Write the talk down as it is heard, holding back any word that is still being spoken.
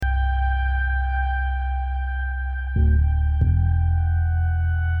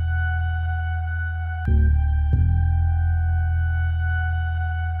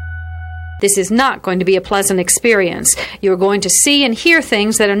This is not going to be a pleasant experience. You're going to see and hear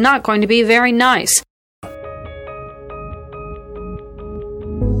things that are not going to be very nice.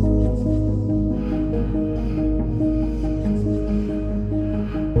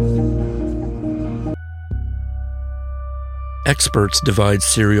 Experts divide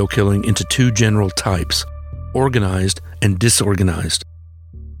serial killing into two general types, organized and disorganized.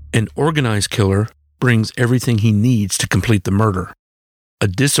 An organized killer brings everything he needs to complete the murder. A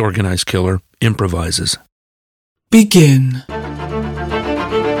disorganized killer improvises. Begin.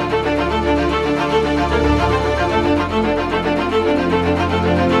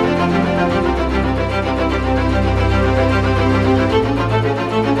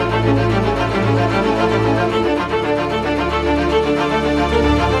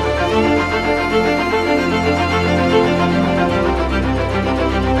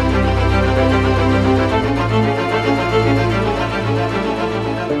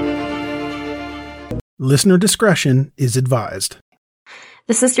 Listener discretion is advised.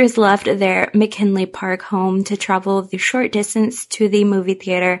 The sisters left their McKinley Park home to travel the short distance to the movie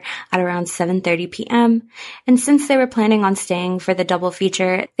theater at around 7:30 p.m., and since they were planning on staying for the double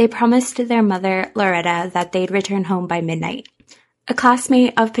feature, they promised their mother, Loretta, that they'd return home by midnight. A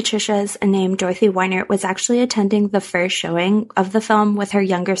classmate of Patricia's named Dorothy Weiner was actually attending the first showing of the film with her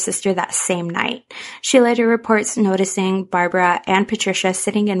younger sister that same night. She later reports noticing Barbara and Patricia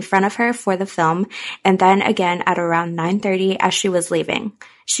sitting in front of her for the film, and then again at around 9:30 as she was leaving.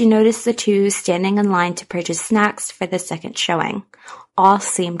 She noticed the two standing in line to purchase snacks for the second showing. All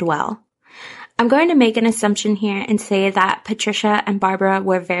seemed well. I'm going to make an assumption here and say that Patricia and Barbara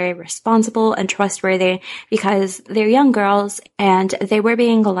were very responsible and trustworthy because they're young girls and they were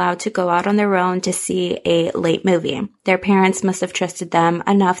being allowed to go out on their own to see a late movie. Their parents must have trusted them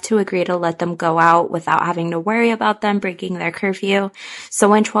enough to agree to let them go out without having to worry about them breaking their curfew. So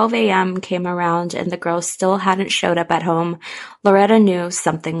when 12 a.m. came around and the girls still hadn't showed up at home, Loretta knew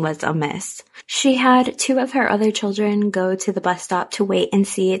something was amiss. She had two of her other children go to the bus stop to wait and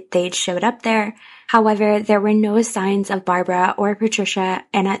see if they'd showed up there. However, there were no signs of Barbara or Patricia,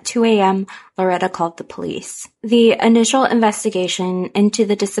 and at 2 a.m., Loretta called the police. The initial investigation into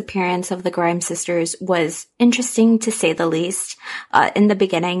the disappearance of the Grimes sisters was interesting to say the least. In the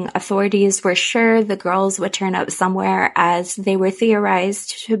beginning, authorities were sure the girls would turn up somewhere as they were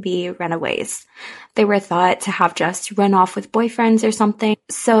theorized to be runaways. They were thought to have just run off with boyfriends or something,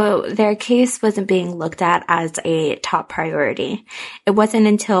 so their case wasn't being looked at as a top priority. It wasn't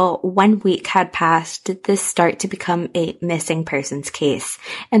until 1 week had passed did this start to become a missing persons case,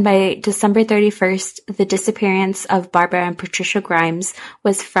 and by December 31st, the disappearance of Barbara and Patricia Grimes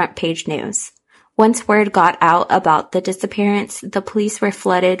was front page news. Once word got out about the disappearance, the police were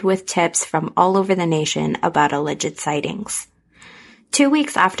flooded with tips from all over the nation about alleged sightings. 2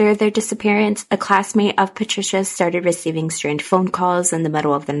 weeks after their disappearance, a classmate of Patricia's started receiving strange phone calls in the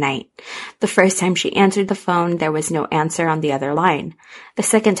middle of the night. The first time she answered the phone, there was no answer on the other line. The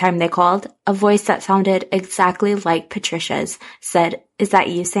second time they called, a voice that sounded exactly like Patricia's said, "Is that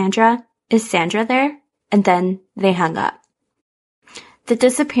you, Sandra? Is Sandra there?" And then they hung up. The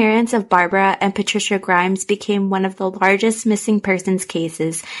disappearance of Barbara and Patricia Grimes became one of the largest missing persons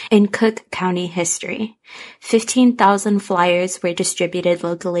cases in Cook County history. 15,000 flyers were distributed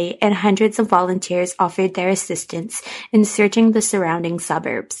locally and hundreds of volunteers offered their assistance in searching the surrounding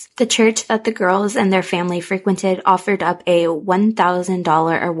suburbs. The church that the girls and their family frequented offered up a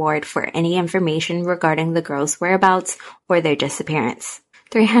 $1,000 award for any information regarding the girls' whereabouts or their disappearance.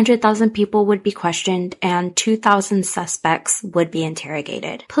 300,000 people would be questioned and 2,000 suspects would be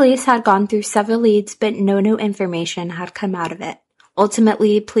interrogated. Police had gone through several leads, but no new information had come out of it.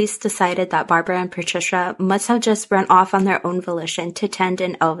 Ultimately, police decided that Barbara and Patricia must have just run off on their own volition to attend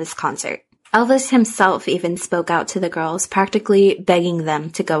an Elvis concert. Elvis himself even spoke out to the girls, practically begging them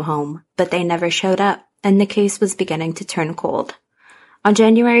to go home, but they never showed up, and the case was beginning to turn cold. On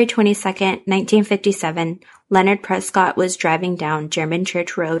January 22nd, 1957, Leonard Prescott was driving down German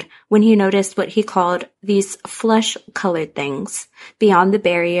Church Road when he noticed what he called these flesh-colored things beyond the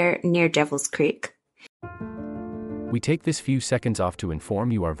barrier near Devil's Creek. We take this few seconds off to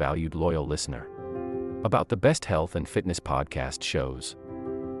inform you, our valued loyal listener, about the best health and fitness podcast shows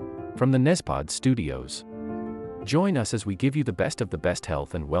from the Nespod Studios. Join us as we give you the best of the best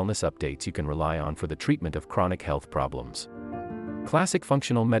health and wellness updates you can rely on for the treatment of chronic health problems. Classic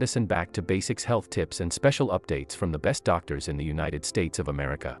functional medicine back to basics health tips and special updates from the best doctors in the United States of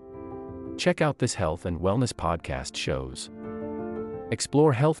America. Check out this health and wellness podcast shows.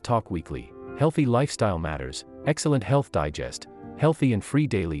 Explore Health Talk Weekly, Healthy Lifestyle Matters, Excellent Health Digest, Healthy and Free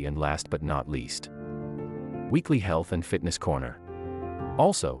Daily, and last but not least, Weekly Health and Fitness Corner.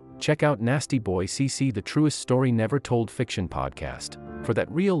 Also, Check out Nasty Boy CC, the truest story never told fiction podcast, for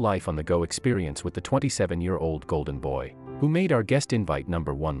that real life on the go experience with the 27-year-old golden boy, who made our guest invite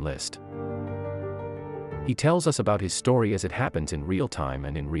 #1 list. He tells us about his story as it happens in real time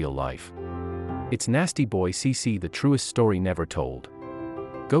and in real life. It's Nasty Boy CC, the truest story never told.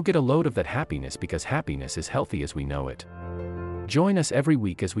 Go get a load of that happiness, because happiness is healthy as we know it. Join us every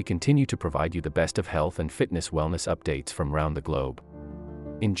week as we continue to provide you the best of health and fitness wellness updates from around the globe.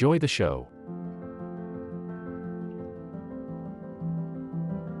 Enjoy the show.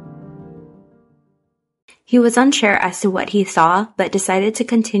 He was unsure as to what he saw, but decided to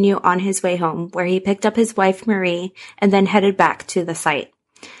continue on his way home, where he picked up his wife Marie and then headed back to the site.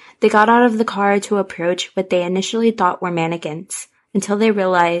 They got out of the car to approach what they initially thought were mannequins, until they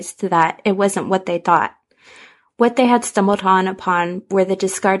realized that it wasn't what they thought. What they had stumbled upon were the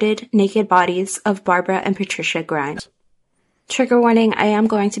discarded, naked bodies of Barbara and Patricia Grimes. Trigger warning, I am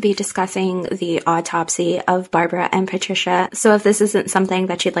going to be discussing the autopsy of Barbara and Patricia, so if this isn't something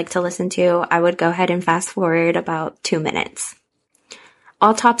that you'd like to listen to, I would go ahead and fast forward about 2 minutes.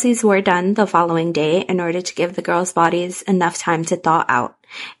 Autopsies were done the following day in order to give the girls' bodies enough time to thaw out,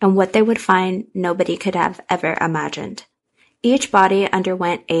 and what they would find nobody could have ever imagined. Each body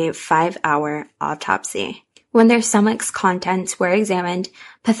underwent a 5-hour autopsy. When their stomachs' contents were examined,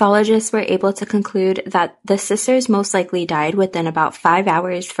 pathologists were able to conclude that the sisters most likely died within about 5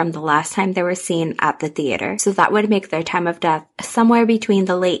 hours from the last time they were seen at the theater, so that would make their time of death somewhere between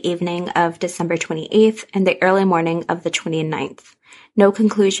the late evening of December 28th and the early morning of the 29th. No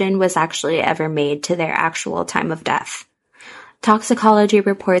conclusion was actually ever made to their actual time of death. Toxicology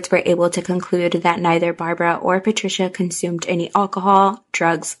reports were able to conclude that neither Barbara or Patricia consumed any alcohol,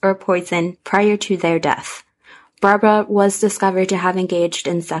 drugs, or poison prior to their death. Barbara was discovered to have engaged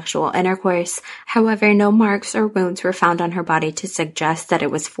in sexual intercourse. However, no marks or wounds were found on her body to suggest that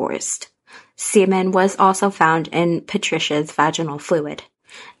it was forced. Semen was also found in Patricia's vaginal fluid.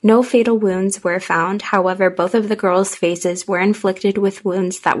 No fatal wounds were found. However, both of the girls' faces were inflicted with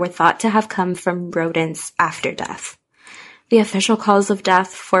wounds that were thought to have come from rodents after death. The official cause of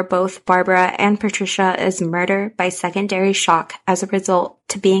death for both Barbara and Patricia is murder by secondary shock as a result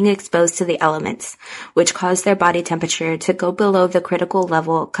to being exposed to the elements, which caused their body temperature to go below the critical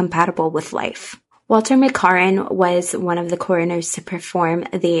level compatible with life. Walter McCarran was one of the coroners to perform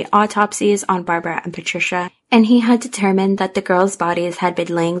the autopsies on Barbara and Patricia, and he had determined that the girls' bodies had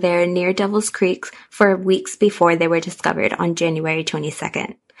been laying there near Devil's Creek for weeks before they were discovered on January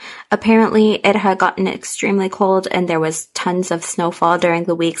 22nd. Apparently, it had gotten extremely cold and there was tons of snowfall during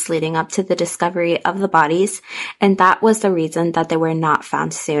the weeks leading up to the discovery of the bodies, and that was the reason that they were not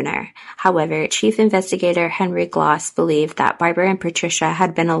found sooner. However, Chief Investigator Henry Gloss believed that Barbara and Patricia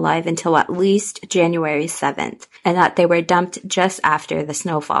had been alive until at least January 7th, and that they were dumped just after the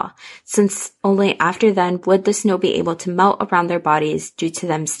snowfall, since only after then would the snow be able to melt around their bodies due to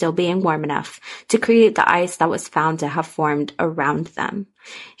them still being warm enough to create the ice that was found to have formed around them.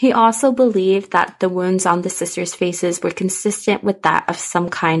 He also believed that the wounds on the sisters' faces were consistent with that of some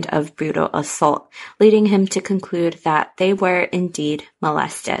kind of brutal assault, leading him to conclude that they were indeed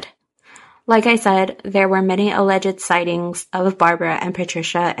molested. Like I said, there were many alleged sightings of Barbara and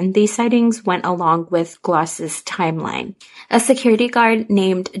Patricia, and these sightings went along with Gloss's timeline. A security guard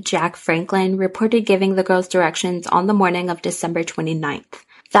named Jack Franklin reported giving the girls directions on the morning of December 29th.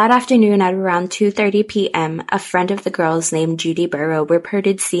 That afternoon at around 2:30 p.m., a friend of the girls named Judy Burrow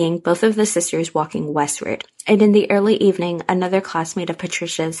reported seeing both of the sisters walking westward. And in the early evening, another classmate of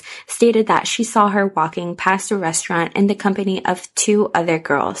Patricia's stated that she saw her walking past a restaurant in the company of 2 other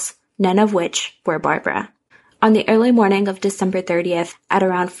girls, none of which were Barbara. On the early morning of December 30th, at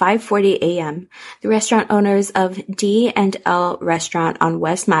around 5:40 a.m., the restaurant owners of D&L Restaurant on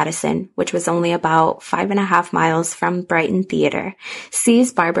West Madison, which was only about 5.5 miles from Brighton Theater,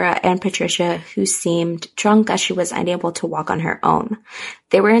 seized Barbara and Patricia, who seemed drunk as she was unable to walk on her own.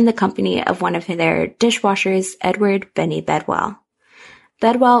 They were in the company of one of their dishwashers, Edward Benny Bedwell.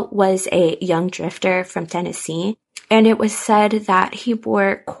 Bedwell was a young drifter from Tennessee, and it was said that he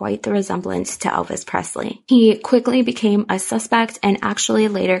bore quite the resemblance to Elvis Presley. He quickly became a suspect and actually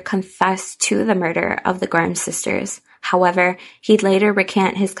later confessed to the murder of the Grimes sisters. However, he'd later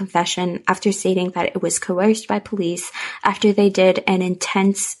recant his confession after stating that it was coerced by police after they did an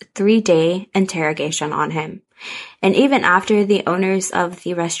intense 3-day interrogation on him. And even after the owners of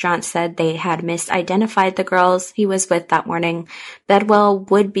the restaurant said they had misidentified the girls he was with that morning, Bedwell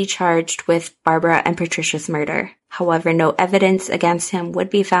would be charged with Barbara and Patricia's murder. However, no evidence against him would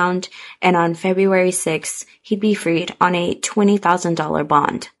be found, and on February 6th, he'd be freed on a $20,000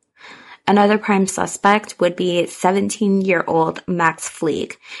 bond. Another prime suspect would be 17-year-old Max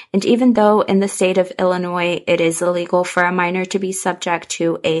Fleeg. And even though in the state of Illinois it is illegal for a minor to be subject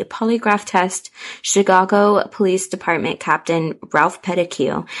to a polygraph test, Chicago Police Department Captain Ralph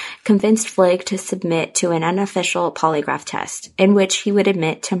Pettique convinced Fleeg to submit to an unofficial polygraph test, in which he would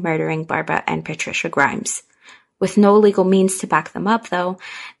admit to murdering Barbara and Patricia Grimes. With no legal means to back them up, though,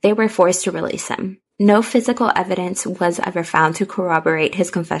 they were forced to release him. No physical evidence was ever found to corroborate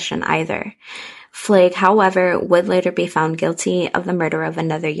his confession either. Fleeg, however, would later be found guilty of the murder of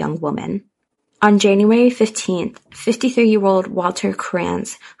another young woman. On January 15th, 53-year-old Walter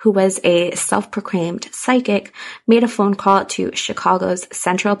Kranz, who was a self-proclaimed psychic, made a phone call to Chicago's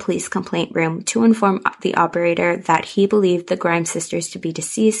Central Police Complaint Room to inform the operator that he believed the Grimes sisters to be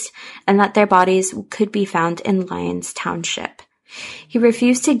deceased and that their bodies could be found in Lyons Township. He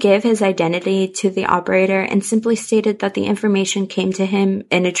refused to give his identity to the operator and simply stated that the information came to him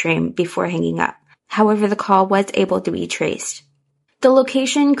in a dream before hanging up. However, the call was able to be traced. The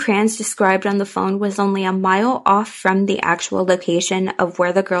location Kranz described on the phone was only a mile off from the actual location of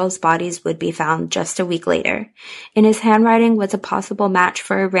where the girls' bodies would be found just a week later. In his handwriting was a possible match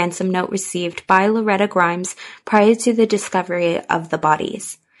for a ransom note received by Loretta Grimes prior to the discovery of the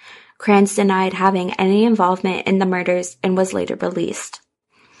bodies. Kranz denied having any involvement in the murders and was later released.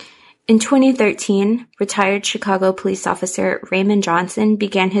 In 2013, retired Chicago police officer Raymond Johnson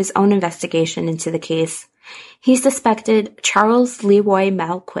began his own investigation into the case. He suspected Charles Leroy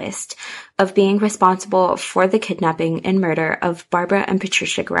Malquist of being responsible for the kidnapping and murder of Barbara and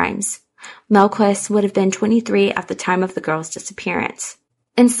Patricia Grimes. Malquist would have been 23 at the time of the girls' disappearance.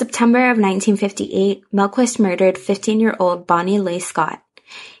 In September of 1958, Malquist murdered 15-year-old Bonnie Leigh Scott.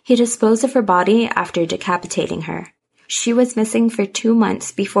 He disposed of her body after decapitating her. She was missing for 2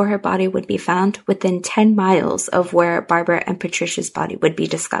 months before her body would be found within 10 miles of where Barbara and Patricia's body would be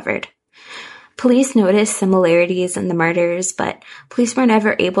discovered. Police noticed similarities in the murders, but police were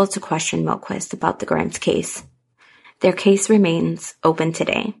never able to question Malquist about the Grimes case. Their case remains open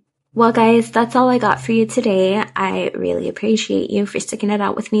today. Well, guys, that's all I got for you today. I really appreciate you for sticking it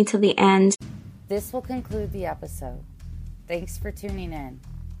out with me till the end. This will conclude the episode. Thanks for tuning in.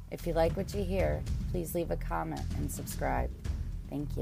 If you like what you hear, please leave a comment and subscribe. Thank you.